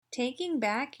Taking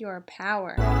back your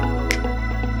power.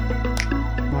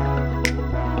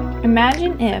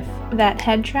 Imagine if that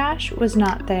head trash was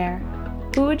not there.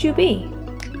 Who would you be?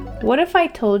 What if I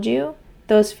told you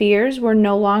those fears were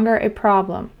no longer a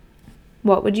problem?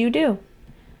 What would you do?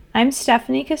 I'm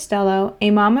Stephanie Costello,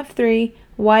 a mom of 3,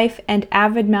 wife, and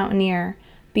avid mountaineer.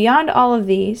 Beyond all of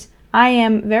these, I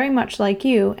am very much like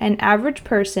you, an average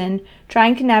person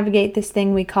trying to navigate this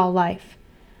thing we call life.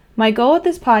 My goal with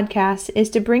this podcast is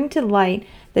to bring to light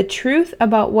the truth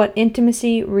about what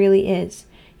intimacy really is.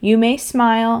 You may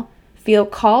smile, feel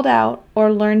called out,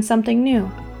 or learn something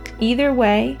new. Either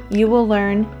way, you will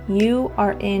learn you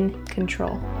are in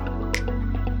control.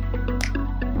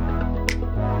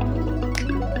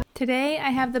 Today,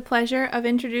 I have the pleasure of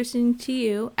introducing to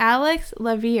you Alex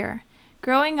LaVere.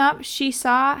 Growing up, she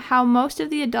saw how most of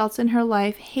the adults in her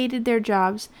life hated their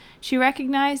jobs. She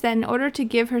recognized that in order to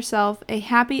give herself a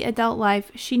happy adult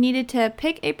life, she needed to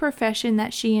pick a profession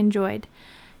that she enjoyed.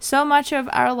 So much of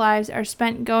our lives are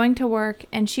spent going to work,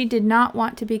 and she did not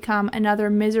want to become another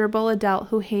miserable adult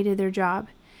who hated their job.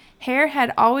 Hair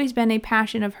had always been a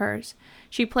passion of hers.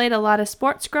 She played a lot of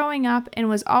sports growing up and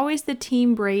was always the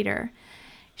team braider.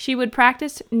 She would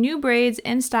practice new braids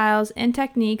and styles and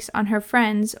techniques on her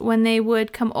friends when they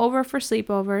would come over for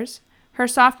sleepovers. Her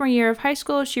sophomore year of high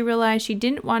school, she realized she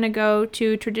didn't want to go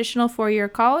to traditional 4-year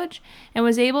college and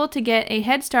was able to get a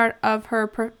head start of her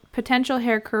potential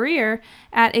hair career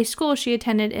at a school she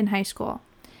attended in high school.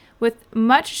 With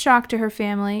much shock to her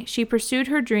family, she pursued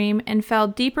her dream and fell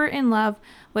deeper in love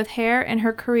with hair and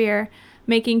her career,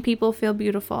 making people feel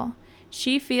beautiful.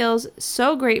 She feels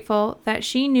so grateful that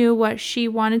she knew what she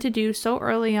wanted to do so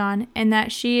early on and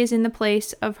that she is in the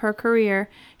place of her career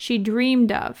she dreamed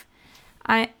of.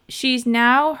 She's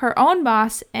now her own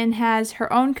boss and has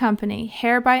her own company,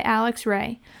 Hair by Alex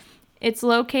Ray. It's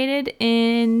located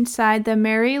inside the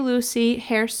Mary Lucy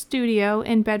Hair Studio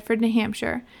in Bedford, New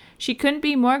Hampshire. She couldn't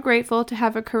be more grateful to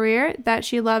have a career that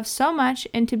she loves so much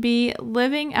and to be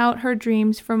living out her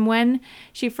dreams from when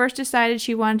she first decided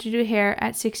she wanted to do hair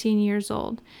at 16 years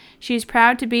old. She's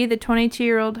proud to be the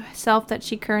 22-year-old self that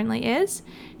she currently is.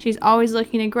 She's always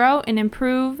looking to grow and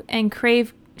improve and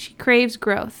she craves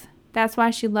growth. That's why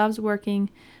she loves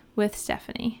working with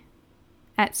Stephanie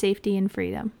at Safety and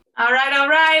Freedom. All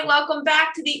right. Welcome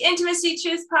back to the Intimacy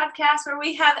Truth Podcast, where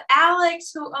we have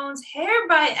Alex, who owns Hair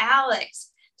by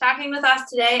Alex, talking with us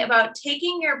today about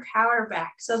taking your power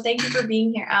back. So thank you for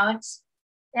being here, Alex.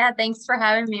 Yeah, thanks for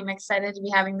having me. I'm excited to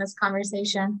be having this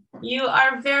conversation. You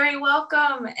are very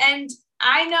welcome. And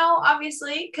I know,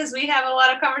 obviously, because we have a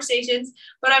lot of conversations,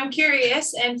 but I'm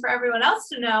curious, and for everyone else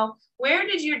to know, where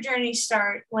did your journey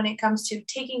start when it comes to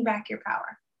taking back your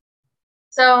power?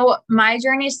 So my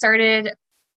journey started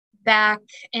back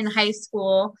in high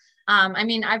school.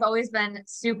 I've always been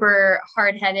super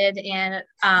hard-headed and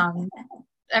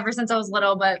ever since I was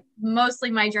little, but mostly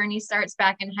my journey starts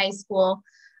back in high school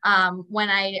when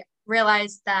I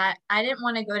realized that I didn't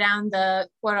want to go down the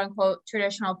quote unquote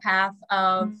traditional path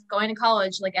of going to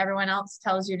college like everyone else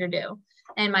tells you to do.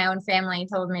 And my own family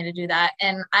told me to do that.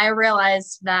 And I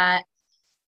realized that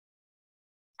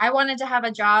I wanted to have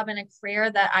a job and a career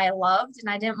that I loved. And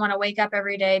I didn't want to wake up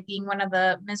every day being one of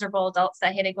the miserable adults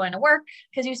that hated going to work,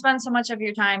 because you spend so much of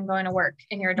your time going to work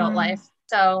in your adult life.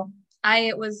 So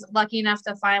I was lucky enough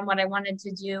to find what I wanted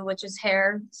to do, which is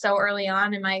hair, so early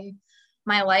on in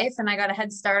my life. And I got a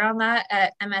head start on that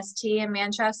at MST in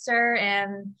Manchester.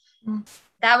 And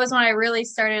that was when I really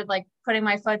started like putting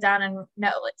my foot down and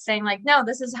saying like, no,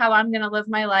 this is how I'm going to live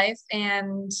my life.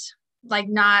 And like,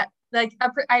 not like,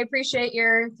 I appreciate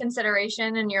your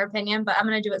consideration and your opinion, but I'm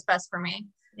going to do what's best for me.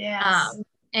 Yes.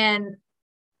 And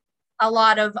a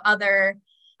lot of other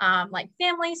like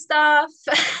family stuff,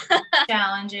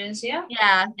 challenges.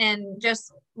 Yeah. And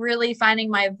just really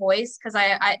finding my voice, because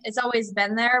I it's always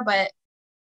been there, but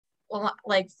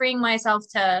like freeing myself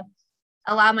to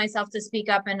allow myself to speak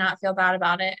up and not feel bad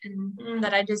about it, and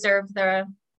that I deserve the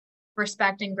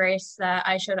respect and grace that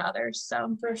I showed others.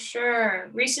 So for sure.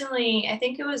 Recently, I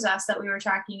think it was us that we were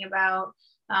talking about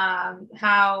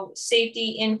how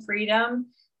safety in freedom.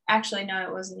 Actually, no,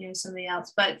 it wasn't you, somebody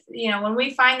else. But, when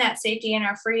we find that safety in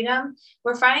our freedom,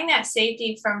 we're finding that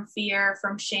safety from fear,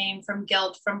 from shame, from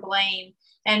guilt, from blame.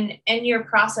 And in your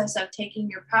process of taking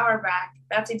your power back,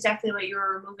 that's exactly what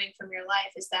you're removing from your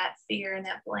life, is that fear and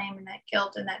that blame and that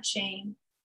guilt and that shame.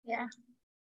 Yeah.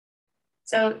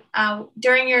 So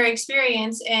during your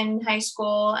experience in high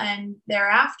school and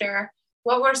thereafter,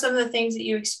 what were some of the things that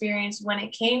you experienced when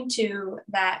it came to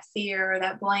that fear or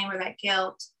that blame or that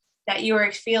guilt that you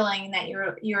were feeling and that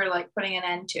you were like putting an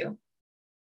end to?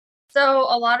 So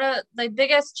a lot of the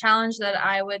biggest challenge that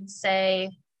I would say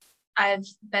I've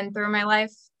been through in my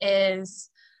life is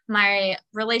my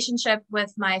relationship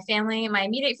with my family, my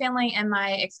immediate family, and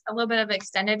a little bit of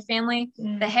extended family.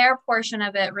 The hair portion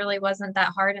of it really wasn't that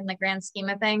hard in the grand scheme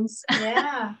of things.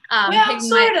 Yeah. Well,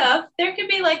 sort of. There could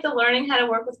be like the learning how to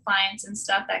work with clients and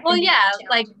stuff that. Well, yeah,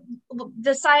 like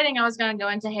deciding I was going to go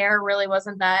into hair really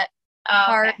wasn't that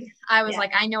hard. Okay. I was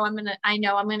like, I know I'm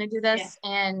gonna do this,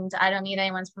 and I don't need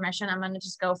anyone's permission. I'm gonna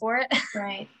just go for it.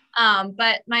 Right.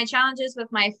 But my challenges with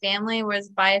my family was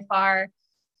by far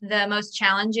the most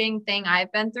challenging thing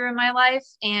I've been through in my life.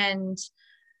 And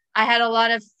I had a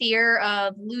lot of fear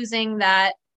of losing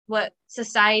that, what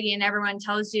society and everyone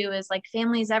tells you is like,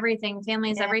 family's everything,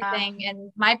 everything.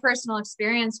 And my personal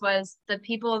experience was the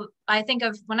people when I think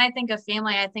of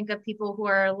family, I think of people who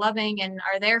are loving and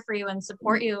are there for you and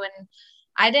support you. And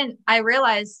I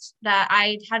realized that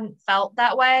I hadn't felt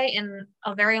that way in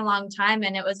a very long time.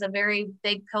 And it was a very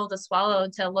big pill to swallow,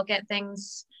 to look at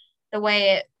things the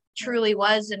way it truly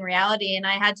was in reality. And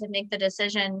I had to make the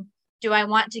decision, do I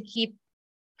want to keep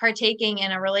partaking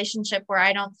in a relationship where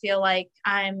I don't feel like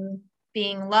I'm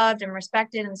being loved and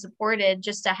respected and supported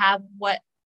just to have what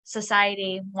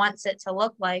society wants it to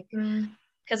look like?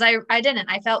 Because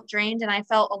I felt drained and I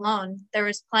felt alone. There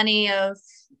was plenty of,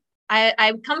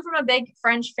 I come from a big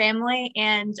French family,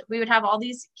 and we would have all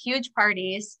these huge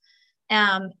parties.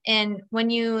 And when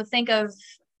you think of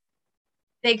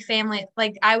big family,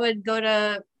 like I would go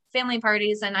to family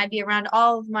parties and I'd be around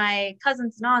all of my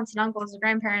cousins and aunts and uncles and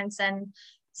grandparents. And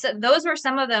so those were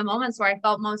some of the moments where I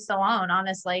felt most alone,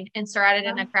 honestly, and surrounded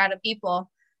in a crowd of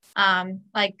people.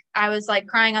 Like I was like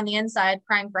crying on the inside,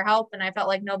 crying for help, and I felt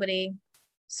like nobody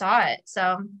saw it.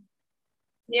 So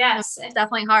yes, it's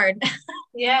definitely hard.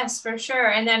 Yes, for sure.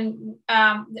 And then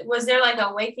was there like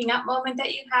a waking up moment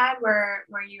that you had where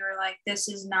you were like, this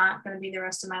is not going to be the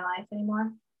rest of my life anymore?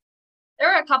 There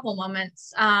were a couple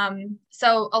moments.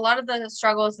 So a lot of the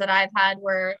struggles that I've had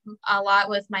were a lot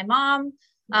with my mom.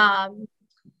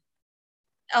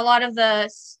 A lot of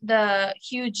the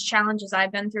huge challenges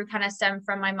I've been through kind of stem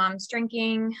from my mom's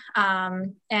drinking,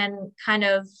 and kind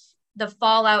of the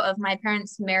fallout of my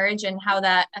parents' marriage and how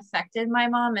that affected my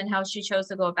mom and how she chose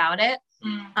to go about it.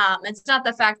 It's not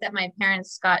the fact that my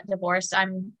parents got divorced.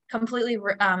 I'm completely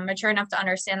mature enough to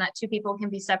understand that two people can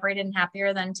be separated and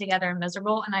happier than together and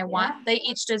miserable. And they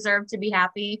each deserve to be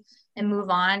happy and move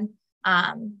on.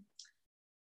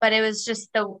 But it was just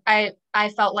I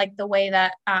felt like the way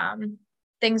that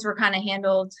things were kind of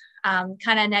handled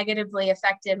kind of negatively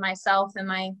affected myself and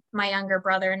my younger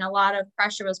brother. And a lot of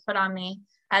pressure was put on me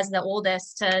as the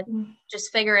oldest to just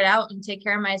figure it out and take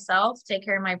care of myself, take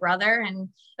care of my brother. And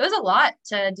it was a lot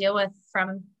to deal with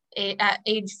at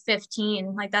age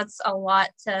 15. Like that's a lot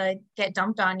to get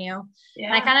dumped on you. Yeah.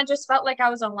 And I kind of just felt like I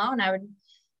was alone.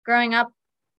 Growing up,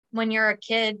 when you're a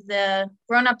kid, the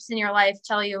grown-ups in your life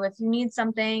tell you if you need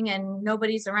something and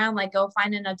nobody's around, like go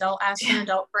find an adult, ask an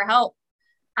adult for help.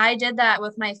 I did that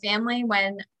with my family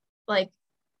when like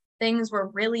things were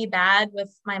really bad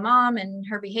with my mom, and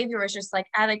her behavior was just like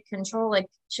out of control. Like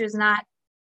she was not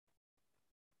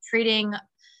treating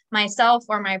myself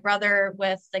or my brother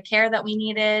with the care that we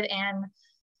needed. And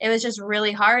it was just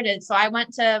really hard. And so I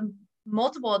went to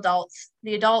multiple adults,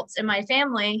 the adults in my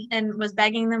family, and was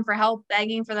begging them for help,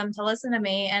 begging for them to listen to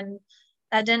me. And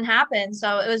that didn't happen.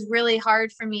 So it was really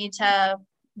hard for me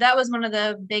that was one of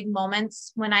the big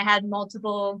moments when I had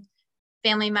multiple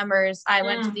family members. I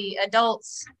went to the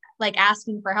adults, like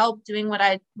asking for help, doing what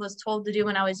I was told to do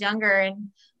when I was younger. And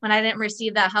when I didn't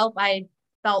receive that help, I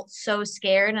felt so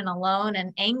scared and alone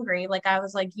and angry. Like I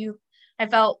was like, I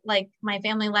felt like my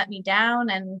family let me down,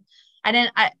 and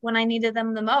when I needed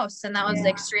them the most. And that was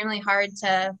extremely hard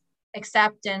to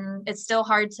accept. And it's still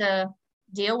hard to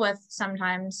deal with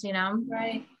sometimes, you know?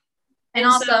 Right. And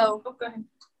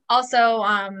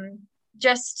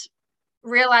just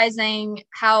realizing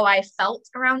how I felt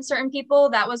around certain people.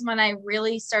 That was when I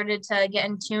really started to get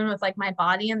in tune with like my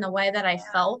body and the way that I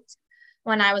felt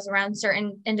when I was around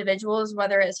certain individuals,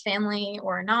 whether it's family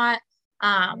or not.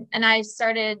 And I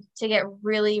started to get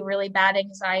really, really bad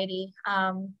anxiety.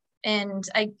 And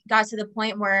I got to the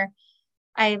point where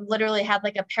I literally had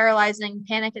like a paralyzing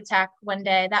panic attack one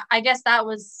day. That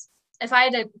was, if I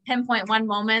had to pinpoint one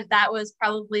moment, that was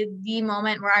probably the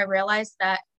moment where I realized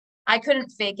that I couldn't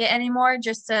fake it anymore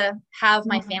just to have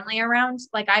my family around.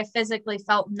 Like I physically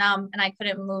felt numb and I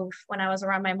couldn't move when I was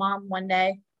around my mom one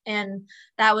day. And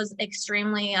that was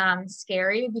extremely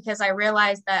scary, because I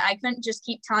realized that I couldn't just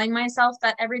keep telling myself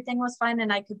that everything was fine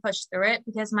and I could push through it,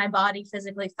 because my body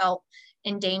physically felt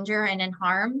in danger and in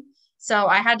harm. So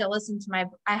I had to listen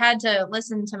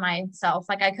to myself.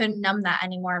 Like I couldn't numb that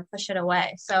anymore and push it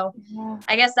away. So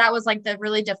I guess that was like the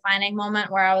really defining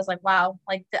moment where I was like, wow,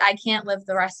 like I can't live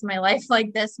the rest of my life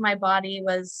like this. My body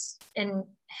was in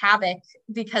havoc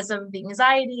because of the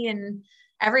anxiety and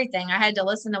everything. I had to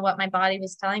listen to what my body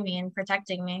was telling me and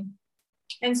protecting me.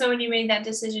 And so when you made that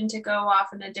decision to go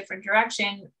off in a different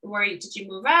direction, did you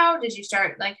move out? Did you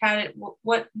start, like,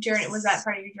 what journey was that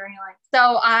part of your journey like?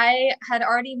 So I had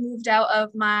already moved out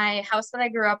of my house that I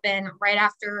grew up in right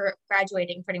after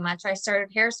graduating, pretty much. I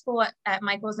started hair school at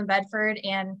Michael's in Bedford,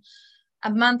 and a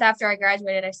month after I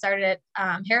graduated, I started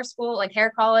hair school, like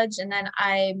hair college. And then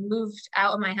I moved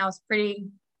out of my house pretty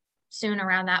soon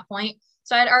around that point.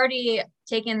 So I'd already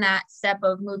taken that step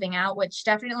of moving out, which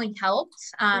definitely helped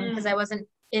because I wasn't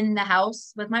in the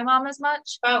house with my mom as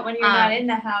much. But when you're not in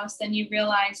the house, then you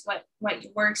realize what you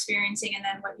were experiencing, and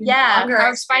then what you no longer I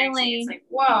was finally, it's like,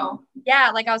 whoa. Yeah,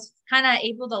 like I was kind of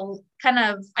able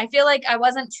to I feel like I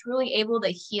wasn't truly able to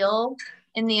heal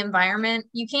in the environment.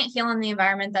 You can't heal in the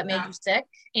environment that made you sick.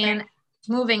 And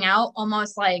moving out,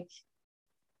 almost like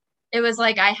it was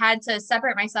like I had to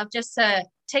separate myself just to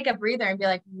take a breather and be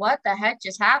like, what the heck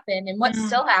just happened and what's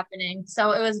still happening?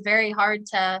 So it was very hard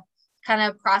to kind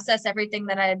of process everything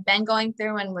that I had been going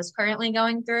through and was currently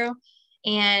going through.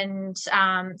 And so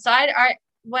I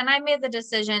when I made the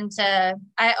decision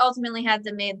I ultimately had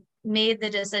to made the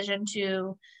decision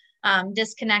to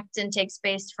disconnect and take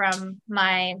space from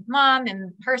my mom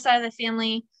and her side of the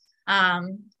family,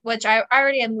 which I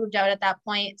already had moved out at that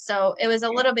point. So it was a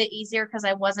little bit easier because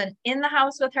I wasn't in the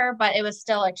house with her, but it was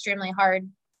still extremely hard,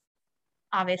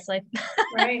 obviously.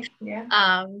 Right.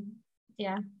 Yeah.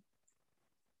 Yeah.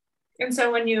 And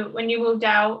so when you moved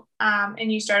out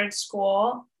and you started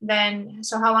school,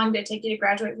 so how long did it take you to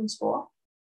graduate from school?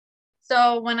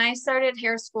 So when I started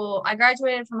hair school, I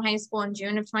graduated from high school in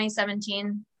June of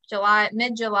 2017.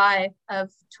 Mid-July of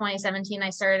 2017, I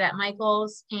started at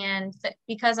Michael's, and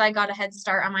because I got a head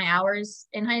start on my hours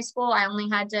in high school, I only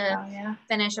had to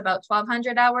finish about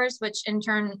 1,200 hours, which in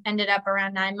turn ended up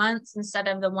around 9 months instead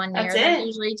of the 1 year that it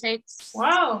usually takes.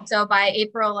 Wow. So by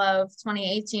April of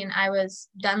 2018, I was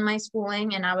done my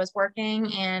schooling and I was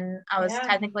working, and I was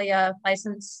technically a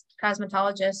licensed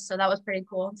cosmetologist. So that was pretty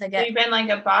cool to get. So you've been like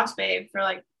a boss babe for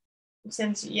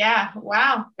since,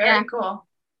 wow. Very cool.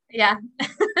 Yeah.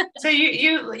 So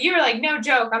you were like, no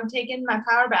joke, I'm taking my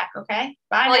power back. Okay.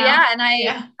 Bye. Well, now. Yeah. And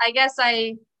I guess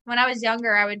when I was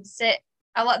younger, I would sit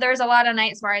there was a lot of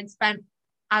nights where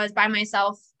I was by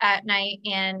myself at night,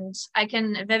 and I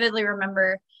can vividly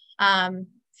remember,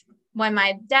 when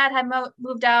my dad had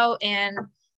moved out and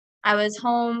I was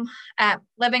home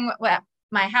living at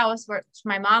my house where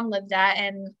my mom lived at,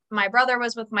 and my brother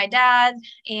was with my dad,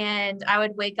 and I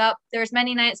would wake up. There's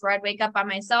many nights where I'd wake up by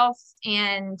myself,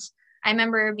 and I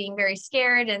remember being very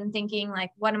scared and thinking,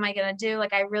 like, what am I going to do?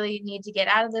 Like, I really need to get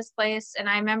out of this place. And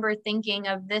I remember thinking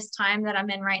of this time that I'm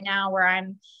in right now, where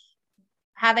I'm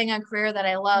having a career that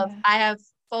I love. I have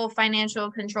full financial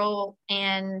control,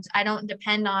 and I don't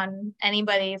depend on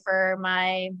anybody for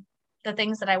the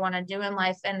things that I want to do in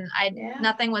life. And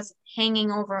nothing was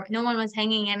no one was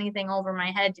hanging anything over my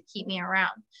head to keep me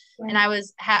around. Right. And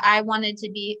I wanted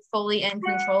to be fully in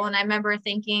control. And I remember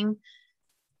thinking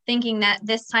that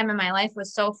this time in my life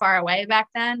was so far away back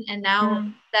then. And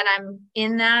now that I'm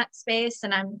in that space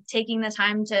and I'm taking the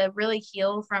time to really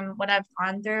heal from what I've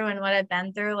gone through and what I've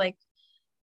been through, like,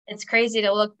 it's crazy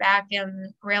to look back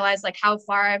and realize like how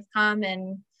far I've come,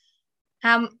 and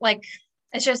how, like,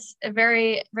 it's just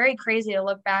very, very crazy to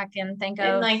look back and think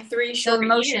of like 3 short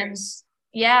emotions. Years.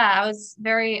 Yeah, I was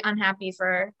very unhappy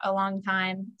for a long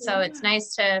time. So it's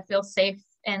nice to feel safe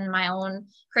in my own,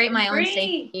 create my own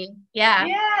safety. Yeah.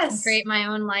 Yes. And create my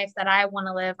own life that I want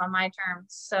to live on my terms.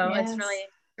 So it's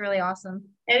really awesome.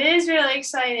 It is really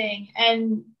exciting.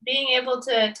 And being able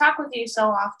to talk with you so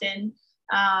often,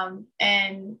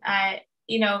 and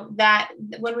that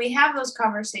when we have those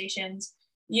conversations,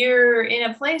 you're in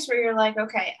a place where you're like,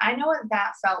 okay, I know what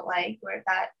that felt like, where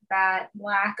that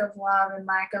lack of love and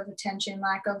lack of attention,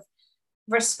 lack of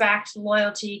respect,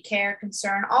 loyalty, care,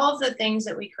 concern, all of the things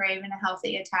that we crave in a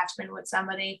healthy attachment with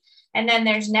somebody. And then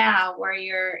there's now where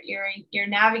you're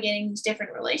navigating these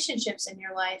different relationships in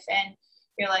your life, and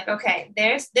you're like, okay,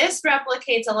 this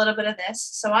replicates a little bit of this.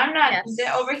 So I'm not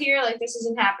over here, like, this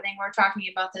isn't happening. We're talking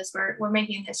about this. We're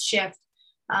making this shift.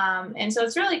 And so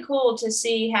it's really cool to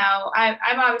see how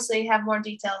I'm obviously have more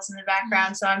details in the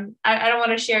background. So I don't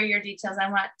want to share your details. I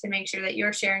want to make sure that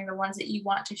you're sharing the ones that you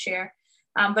want to share.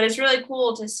 But it's really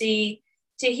cool to see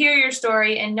to hear your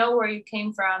story and know where you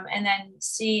came from, and then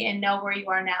see and know where you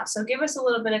are now. So give us a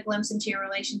little bit of glimpse into your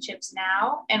relationships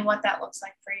now and what that looks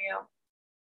like for you.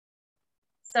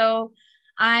 So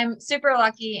I'm super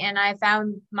lucky, and I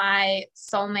found my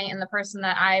soulmate and the person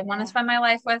that I want to spend my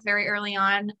life with very early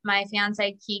on. My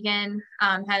fiance, Keegan,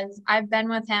 I've been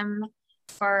with him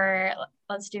for,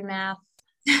 let's do math,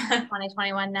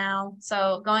 2021 now.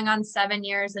 So going on 7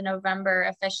 years in November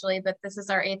officially, but this is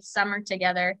our 8th summer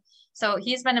together. So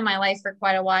he's been in my life for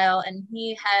quite a while, and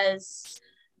he has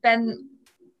been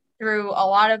through a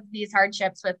lot of these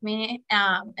hardships with me.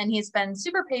 And he's been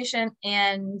super patient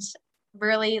and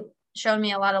really shown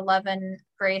me a lot of love and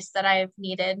grace that I've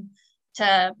needed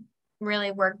to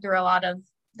really work through a lot of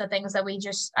the things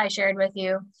that I shared with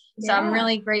you. So I'm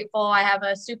really grateful. I have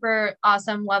a super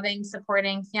awesome, loving,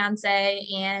 supporting fiance,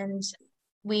 and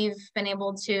we've been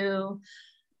able to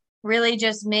really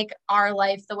just make our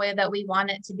life the way that we want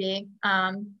it to be.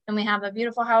 And we have a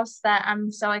beautiful house that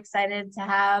I'm so excited to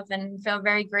have and feel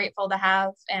very grateful to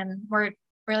have. And we're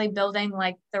really building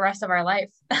like the rest of our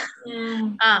life.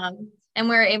 And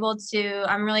we're able to,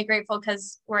 I'm really grateful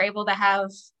because we're able to have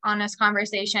honest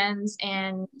conversations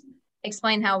and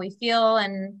explain how we feel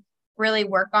and really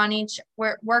work on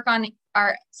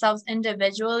ourselves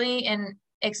individually and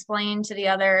explain to the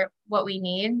other what we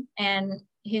need. And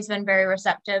he's been very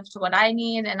receptive to what I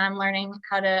need, and I'm learning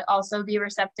how to also be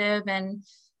receptive and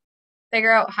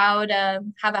figure out how to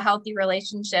have a healthy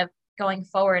relationship going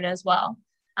forward as well.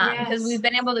 Because we've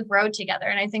been able to grow together.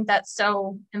 And I think that's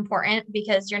so important,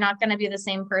 because you're not going to be the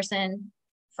same person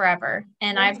forever.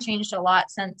 And I've changed a lot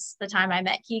since the time I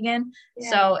met Keegan.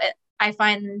 So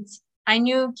I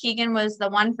knew Keegan was the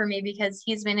one for me because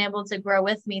he's been able to grow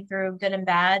with me through good and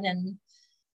bad and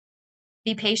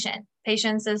be patient.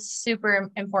 Patience is super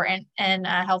important in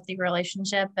a healthy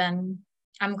relationship, and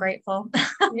I'm grateful.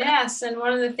 Yes. And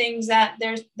one of the things that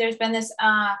there's been this,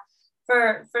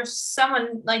 for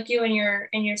someone like you in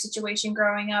your situation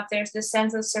growing up, there's this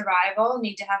sense of survival,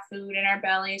 need to have food in our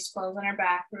bellies, clothes on our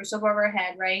back, roof over our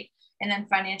head, right? And then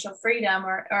financial freedom,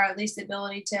 or at least the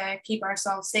ability to keep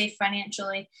ourselves safe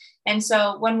financially. And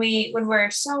so when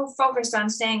we're so focused on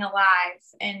staying alive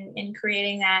and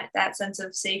creating that sense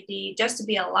of safety just to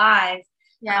be alive,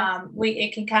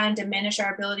 it can kind of diminish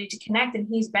our ability to connect. And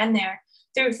he's been there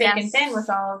through thick and thin with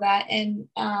all of that. And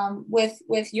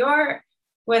with your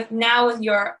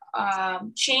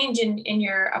change in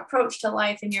your approach to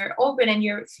life, and you're open and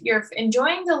you're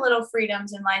enjoying the little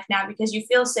freedoms in life now because you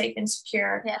feel safe and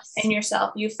secure in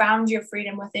yourself. You found your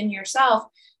freedom within yourself.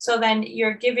 So then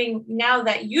you're giving, now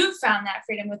that you've found that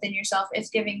freedom within yourself, it's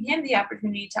giving him the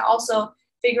opportunity to also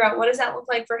figure out what does that look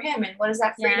like for him, and what does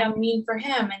that freedom mean for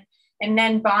him, and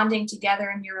then bonding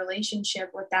together in your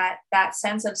relationship with that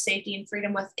sense of safety and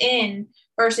freedom within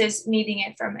versus needing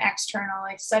it from external.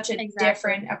 Like such a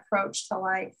different approach to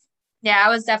life. Yeah, I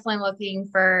was definitely looking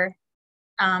for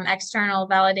external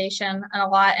validation a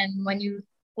lot. And when you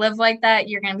live like that,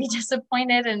 you're going to be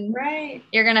disappointed and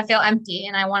you're going to feel empty.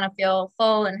 And I want to feel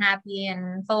full and happy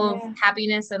and full of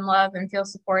happiness and love and feel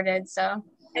supported. So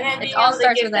it all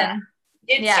starts within.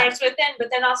 It starts within, but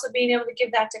then also being able to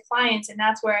give that to clients. And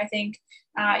that's where I think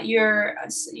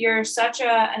you're such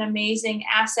an amazing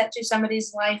asset to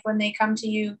somebody's life when they come to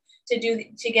you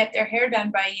to get their hair done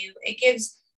by you. It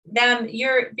gives them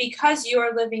because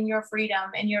you're living your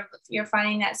freedom and you're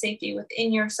finding that safety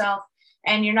within yourself,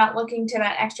 and you're not looking to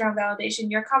that external validation.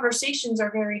 Your conversations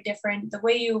are very different. The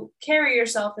way you carry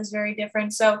yourself is very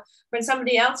different. So when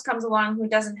somebody else comes along who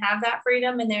doesn't have that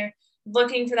freedom and they're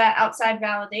looking for that outside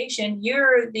validation,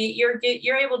 you're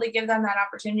able to give them that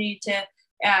opportunity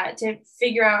to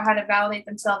figure out how to validate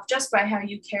themselves just by how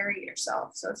you carry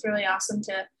yourself. So it's really awesome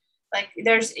to, like,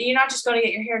 you're not just going to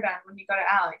get your hair done when you go to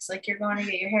Alex, like you're going to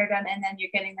get your hair done and then you're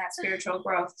getting that spiritual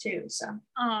growth too. So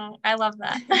I love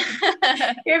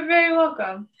that. You're very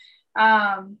welcome.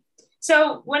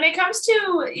 So when it comes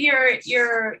to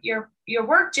your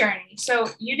work journey, so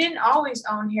you didn't always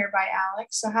own Hair by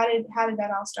Alex. So how did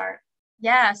that all start?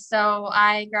 Yeah, so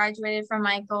I graduated from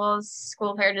Michael's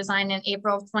School of Hair Design in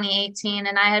April of 2018,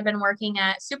 and I had been working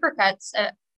at Supercuts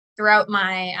throughout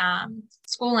my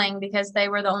schooling because they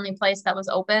were the only place that was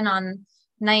open on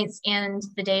nights and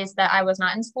the days that I was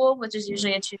not in school, which is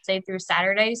usually a Tuesday through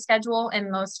Saturday schedule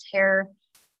in most hair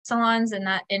salons in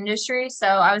that industry. So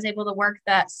I was able to work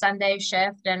that Sunday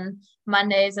shift and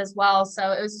Mondays as well.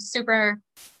 So it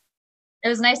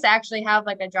was nice to actually have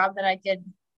like a job that I could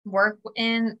work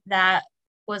in that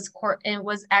was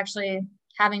actually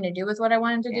having to do with what I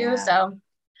wanted to do. So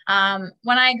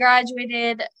when I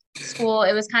graduated school,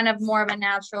 it was kind of more of a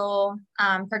natural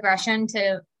progression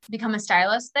to become a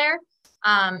stylist there.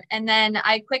 And then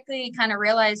I quickly kind of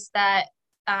realized that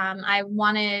I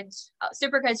wanted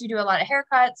Supercuts. You do a lot of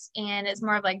haircuts and it's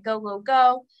more of like go, go,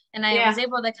 go. And I was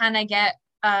able to kind of get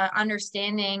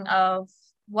understanding of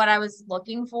what I was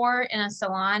looking for in a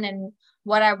salon and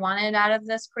what I wanted out of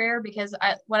this career, because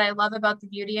what I love about the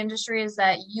beauty industry is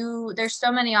that there's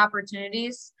so many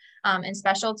opportunities and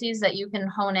specialties that you can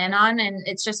hone in on. And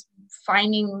it's just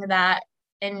finding that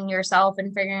in yourself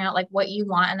and figuring out like what you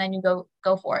want, and then you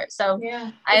go for it. So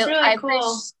yeah, it's really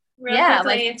cool. Quickly,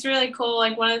 like, it's really cool.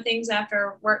 Like one of the things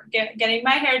after work, getting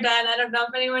my hair done, I don't know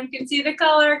if anyone can see the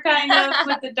color kind of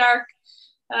with the dark,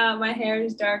 my hair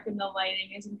is dark and the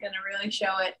lighting isn't going to really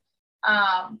show it.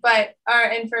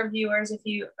 And for viewers,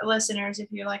 listeners,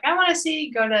 if you're like, I want to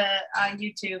see, go to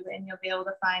YouTube and you'll be able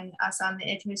to find us on the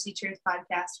Intimacy Truth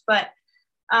podcast. But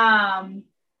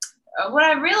what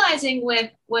I'm realizing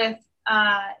with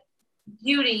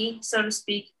beauty, so to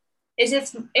speak,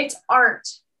 is it's art.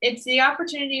 It's the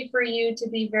opportunity for you to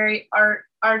be very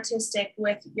artistic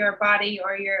with your body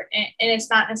and it's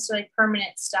not necessarily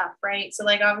permanent stuff, right? So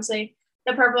like obviously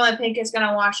the purple and pink is going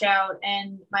to wash out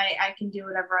and I can do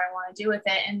whatever I want to do with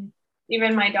it. And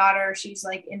even my daughter, she's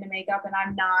like into makeup and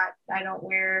I'm not. I don't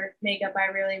wear makeup. I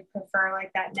really prefer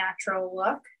like that natural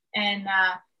look. And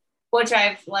which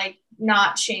I've like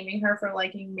not shaming her for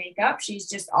liking makeup. She's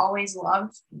just always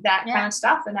loved that kind of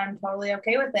stuff and I'm totally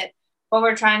okay with it. But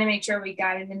we're trying to make sure we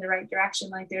guide it in the right direction.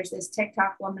 Like there's this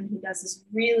TikTok woman who does this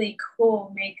really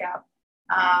cool makeup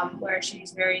where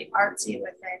she's very artsy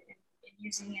with it and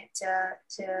using it to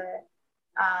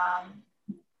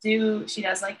she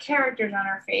does like characters on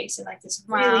her face and like this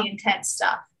really intense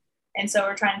stuff. And so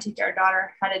we're trying to teach our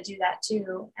daughter how to do that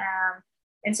too.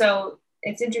 And so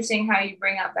it's interesting how you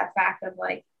bring up that fact of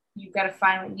like, you've got to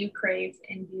find what you crave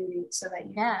in beauty so that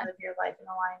you can live your life in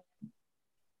alignment.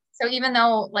 So even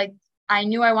though like I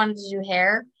knew I wanted to do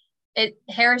hair,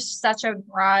 hair is such a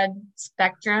broad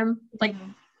spectrum, like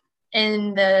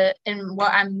in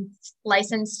what I'm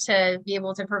licensed to be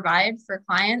able to provide for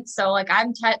clients. So like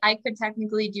I could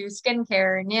technically do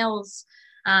skincare, nails,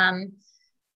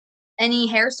 any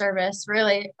hair service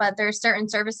really, but there's certain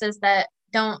services that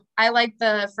I like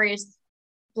the phrase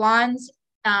blondes,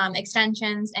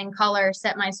 extensions and color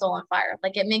set my soul on fire.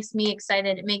 Like it makes me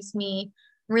excited. It makes me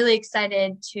really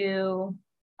excited to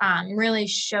really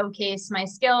showcase my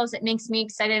skills. It makes me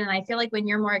excited. And I feel like when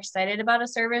you're more excited about a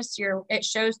service, it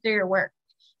shows through your work.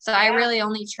 So I'm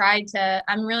really trying to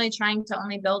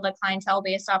only build a clientele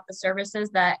based off the services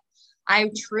that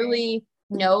I truly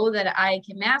know that I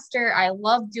can master. I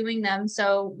love doing them.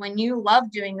 So when you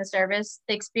love doing the service,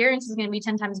 the experience is going to be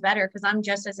 10 times better because I'm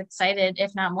just as excited,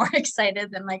 if not more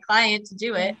excited than my client to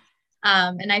do it.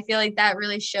 And I feel like that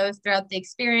really shows throughout the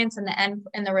experience and the end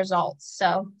and the results.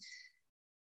 So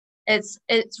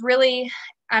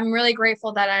I'm really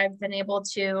grateful that I've been able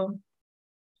to,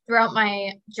 throughout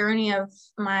my journey of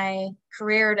my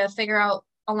career, to figure out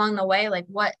along the way, like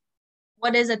what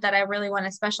is it that I really want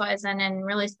to specialize in and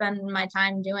really spend my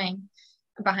time doing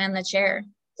behind the chair.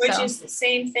 Which is the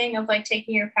same thing of like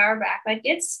taking your power back. Like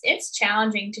it's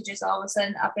challenging to just all of a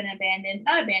sudden not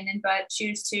abandon, but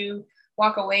choose to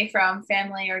walk away from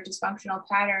family or dysfunctional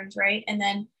patterns, right? And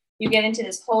then you get into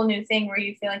this whole new thing where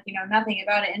you feel like you know nothing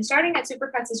about it. And starting at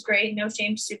Supercuts is great. No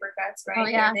shame to Supercuts, right? Oh,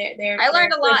 yeah. I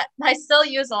learned a lot. I still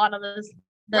use a lot of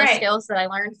the skills that I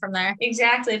learned from there.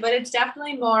 Exactly. But it's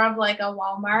definitely more of like a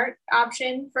Walmart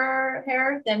option for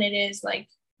hair than it is like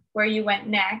where you went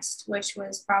next, which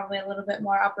was probably a little bit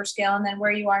more upper scale. And then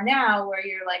where you are now, where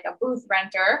you're like a booth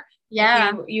renter.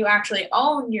 Yeah. You actually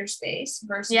own your space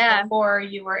versus before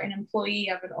you were an employee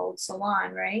of an old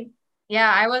salon, right? Yeah,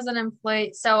 I was an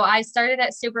employee. So I started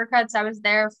at Supercuts. I was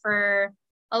there for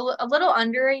a little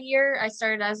under a year. I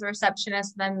started as a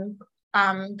receptionist, then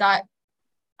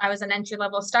I was an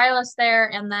entry-level stylist there.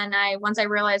 And then once I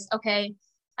realized, okay,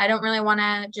 I don't really want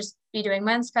to just be doing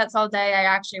men's cuts all day. I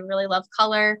actually really love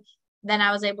color. Then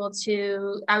I was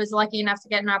lucky enough to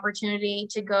get an opportunity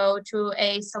to go to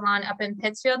a salon up in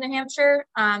Pittsfield, New Hampshire,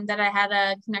 that I had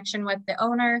a connection with the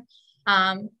owner.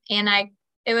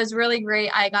 It was really great.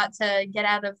 I got to get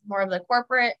out of more of the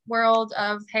corporate world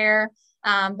of hair.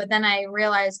 But then I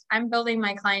realized I'm building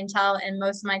my clientele, and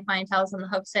most of my clientele is in the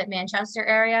Hooksett, Manchester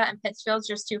area, and Pittsfield's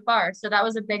just too far. So that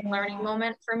was a big learning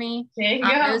moment for me. There you go.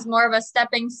 It was more of a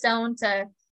stepping stone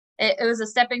it was a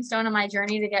stepping stone in my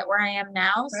journey to get where I am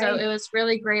now. Right. So it was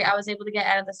really great. I was able to get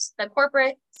out of the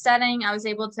corporate setting. I was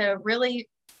able to really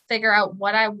figure out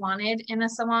what I wanted in a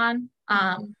salon.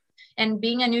 And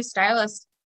being a new stylist,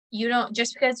 you don't,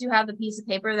 just because you have the piece of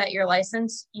paper that you're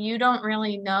licensed, you don't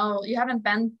really know, you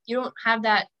don't have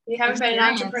that. You haven't been an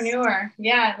entrepreneur.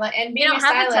 Yeah. And being you don't a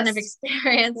stylist, have a ton of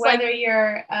experience. Whether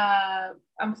you're a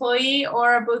employee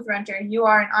or a booth renter, you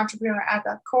are an entrepreneur at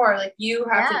the core. Like you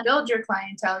have to build your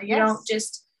clientele. You don't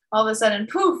just all of a sudden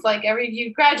poof, like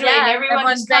you graduate and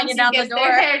everyone's banging down the door,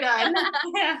 their hair done.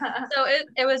 So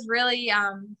it was really,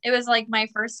 it was like my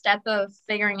first step of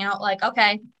figuring out like,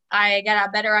 okay, I got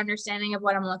a better understanding of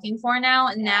what I'm looking for now.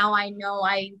 And now I know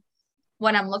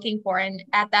what I'm looking for. And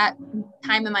at that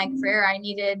time in my career, I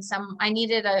needed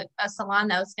a salon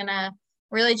that was going to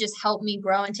really just help me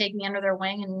grow and take me under their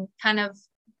wing and kind of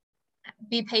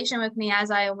be patient with me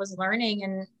as I was learning.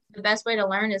 And the best way to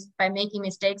learn is by making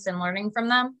mistakes and learning from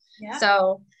them. Yeah.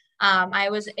 So I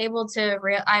was able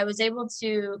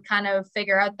to kind of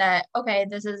figure out that, okay,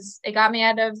 it got me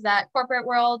out of that corporate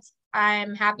world.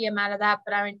 I'm happy I'm out of that,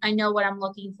 but I know what I'm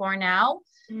looking for now.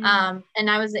 And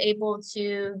I was able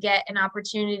to get an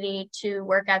opportunity to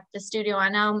work at the Studio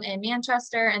on Elm in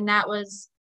Manchester. And that was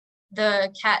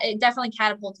it definitely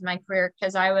catapulted my career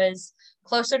because I was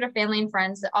closer to family and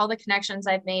friends. All the connections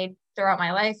I've made throughout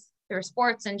my life through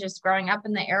sports and just growing up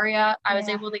in the area, I was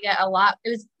able to get it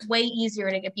was way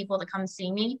easier to get people to come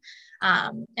see me.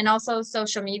 And also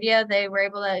social media, they were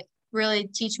able to really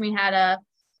teach me how to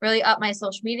really up my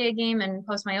social media game and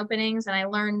post my openings. And I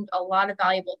learned a lot of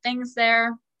valuable things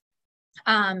there.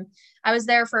 I was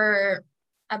there for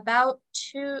about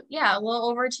a little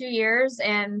over 2 years,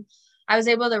 and I was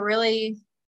able to really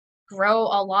grow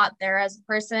a lot there as a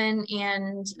person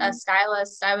and a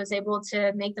stylist. I was able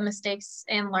to make the mistakes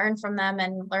and learn from them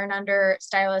and learn under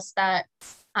stylists that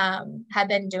had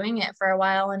been doing it for a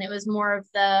while. And it was more of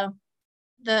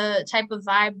the type of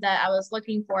vibe that I was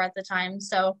looking for at the time.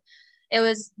 So it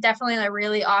was definitely a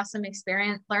really awesome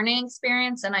learning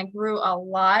experience. And I grew a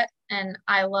lot, and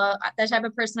I love the type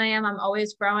of person I am. I'm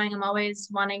always growing. I'm always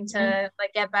wanting to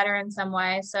like get better in some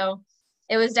way. So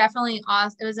it was definitely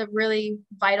awesome. It was a really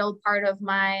vital part of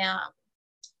my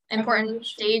important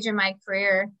stage in my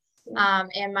career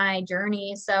and my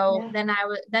journey. So then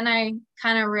I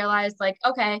kind of realized like,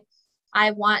 okay,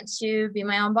 I want to be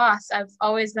my own boss. I've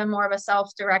always been more of a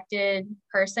self-directed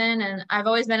person, and I've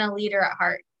always been a leader at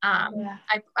heart.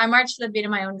 I march to the beat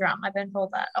of my own drum. I've been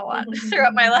told that a lot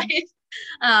throughout my life.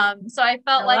 So I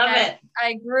felt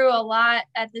I grew a lot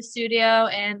at the studio,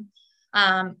 and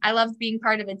I loved being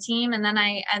part of a team. And then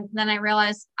I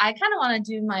realized I kind of want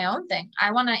to do my own thing.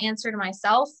 I want to answer to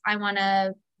myself. I want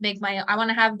to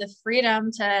have the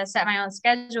freedom to set my own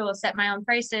schedule, set my own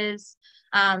prices,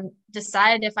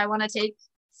 decide if I want to take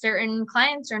certain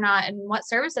clients or not, and what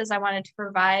services I wanted to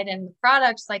provide, and the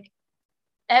products, like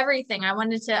everything. I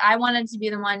wanted to be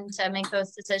the one to make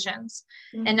those decisions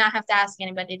and not have to ask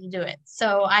anybody to do it.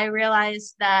 So I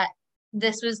realized that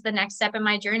this was the next step in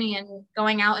my journey and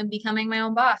going out and becoming my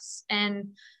own boss.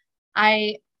 And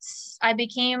I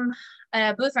became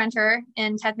a booth renter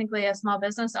and technically a small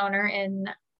business owner in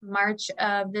March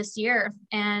of this year.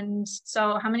 And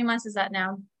so how many months is that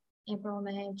now? April,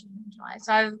 May, June, July.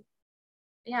 So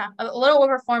a little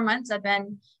over 4 months I've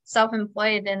been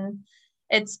self-employed, and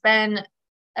it's been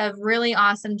a really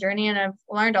awesome journey, and I've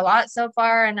learned a lot so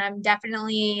far. And I'm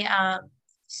definitely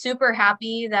super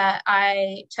happy that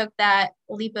I took that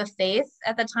leap of faith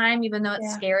at the time, even though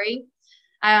it's scary.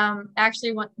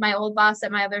 Actually, my old boss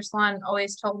at my other salon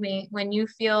always told me, when you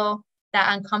feel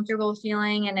that uncomfortable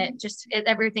feeling and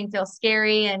everything feels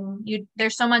scary and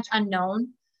there's so much unknown,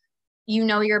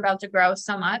 you're about to grow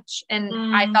so much.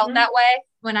 And I felt that way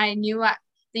when I knew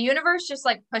the universe just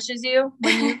like pushes you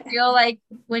when you feel like,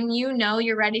 when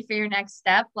you're ready for your next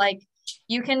step. Like,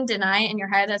 you can deny it in your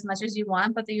head as much as you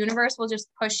want, but the universe will just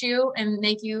push you and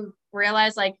make you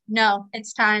realize like, no,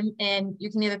 it's time. And you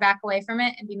can either back away from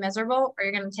it and be miserable, or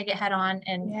you're going to take it head on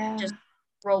and just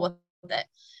roll with it.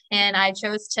 And I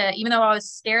chose to, even though I was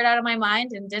scared out of my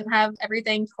mind and didn't have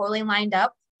everything totally lined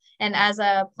up, and as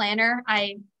a planner,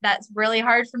 that's really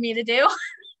hard for me to do.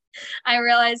 I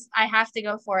realized I have to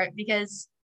go for it, because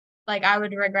like I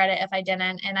would regret it if I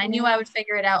didn't. And I knew I would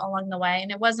figure it out along the way,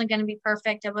 and it wasn't going to be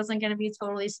perfect. It wasn't going to be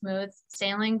totally smooth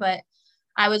sailing, but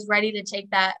I was ready to take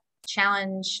that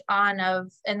challenge and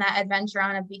that adventure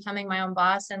on of becoming my own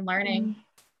boss and learning.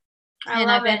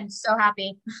 I've been so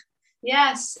happy.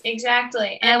 Yes,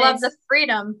 exactly. And I love the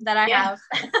freedom that I have.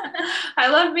 I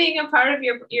love being a part of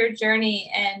your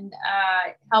journey and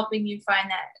helping you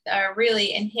find that,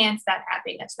 really enhance that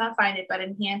happiness. Not find it, but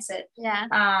enhance it. Yeah.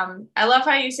 I love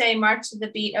how you say march to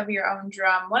the beat of your own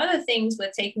drum. One of the things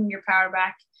with taking your power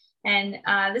back, and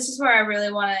this is where I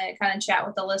really want to kind of chat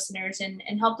with the listeners and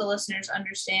help the listeners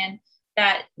understand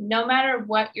that no matter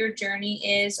what your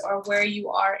journey is or where you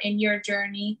are in your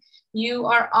journey, you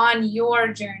are on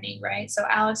your journey, right? So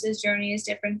Alex's journey is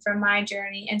different from my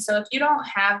journey. And so if you don't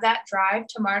have that drive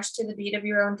to march to the beat of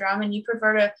your own drum, and you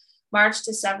prefer to march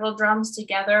to several drums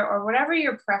together, or whatever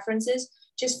your preference is,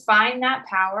 just find that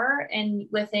power and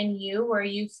within you where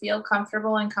you feel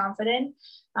comfortable and confident.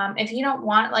 If you don't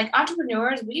want, like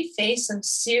entrepreneurs, we face some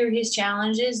serious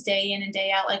challenges day in and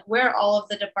day out. Like we're all of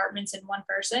the departments in one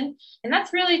person, and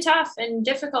that's really tough and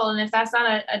difficult. And if that's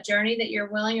not a journey that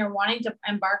you're willing or wanting to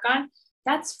embark on,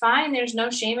 that's fine. There's no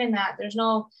shame in that. There's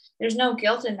no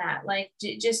guilt in that. Like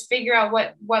just figure out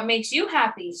what makes you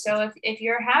happy. So if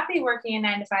you're happy working a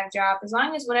 9-to-5 job, as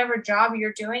long as whatever job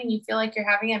you're doing, you feel like you're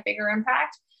having a bigger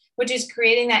impact, which is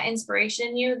creating that inspiration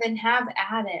in you, then have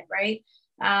at it, right?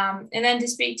 And then to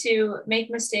speak to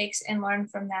make mistakes and learn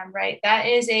from them, right? That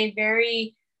is a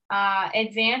very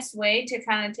advanced way to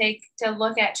kind of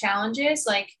look at challenges,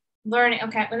 like learning,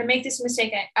 okay, I'm going to make this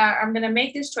mistake. I'm going to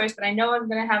make this choice, but I know I'm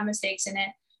going to have mistakes in it,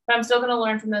 but I'm still going to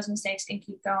learn from those mistakes and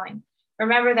keep going.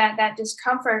 Remember that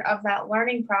discomfort of that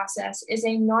learning process is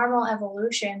a normal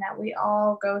evolution that we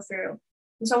all go through.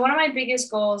 And so one of my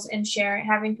biggest goals in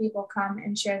having people come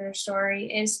and share their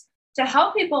story is to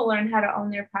help people learn how to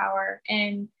own their power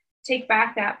and take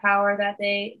back that power that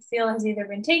they feel has either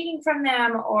been taken from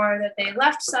them or that they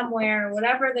left somewhere,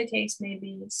 whatever the case may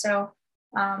be. So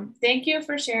thank you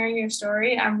for sharing your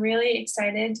story. I'm really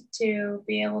excited to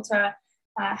be able to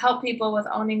help people with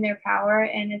owning their power.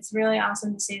 And it's really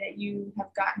awesome to see that you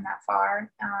have gotten that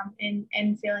far and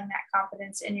feeling that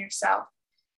confidence in yourself.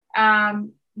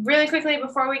 Really quickly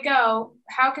before we go,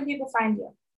 how can people find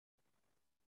you?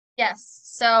 Yes.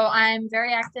 So I'm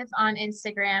very active on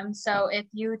Instagram. So if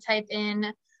you type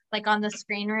in, like on the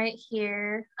screen right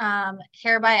here,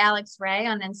 Hair by Alex Ray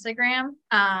on Instagram.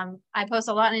 I post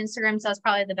a lot on Instagram, so that's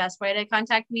probably the best way to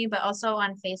contact me, but also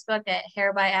on Facebook at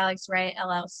Hair by Alex Ray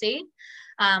LLC,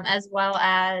 as well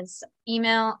as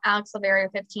email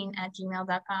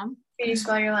alexlaverio15@gmail.com. Can you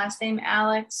spell your last name,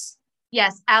 Alex?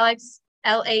 Yes, Alex,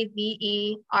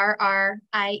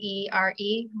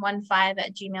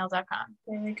 LAVERRIERE15@gmail.com.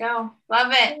 There we go.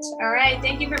 Love it. All right.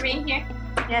 Thank you for being here.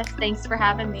 Yes, thanks for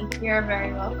having me. You're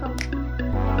very welcome.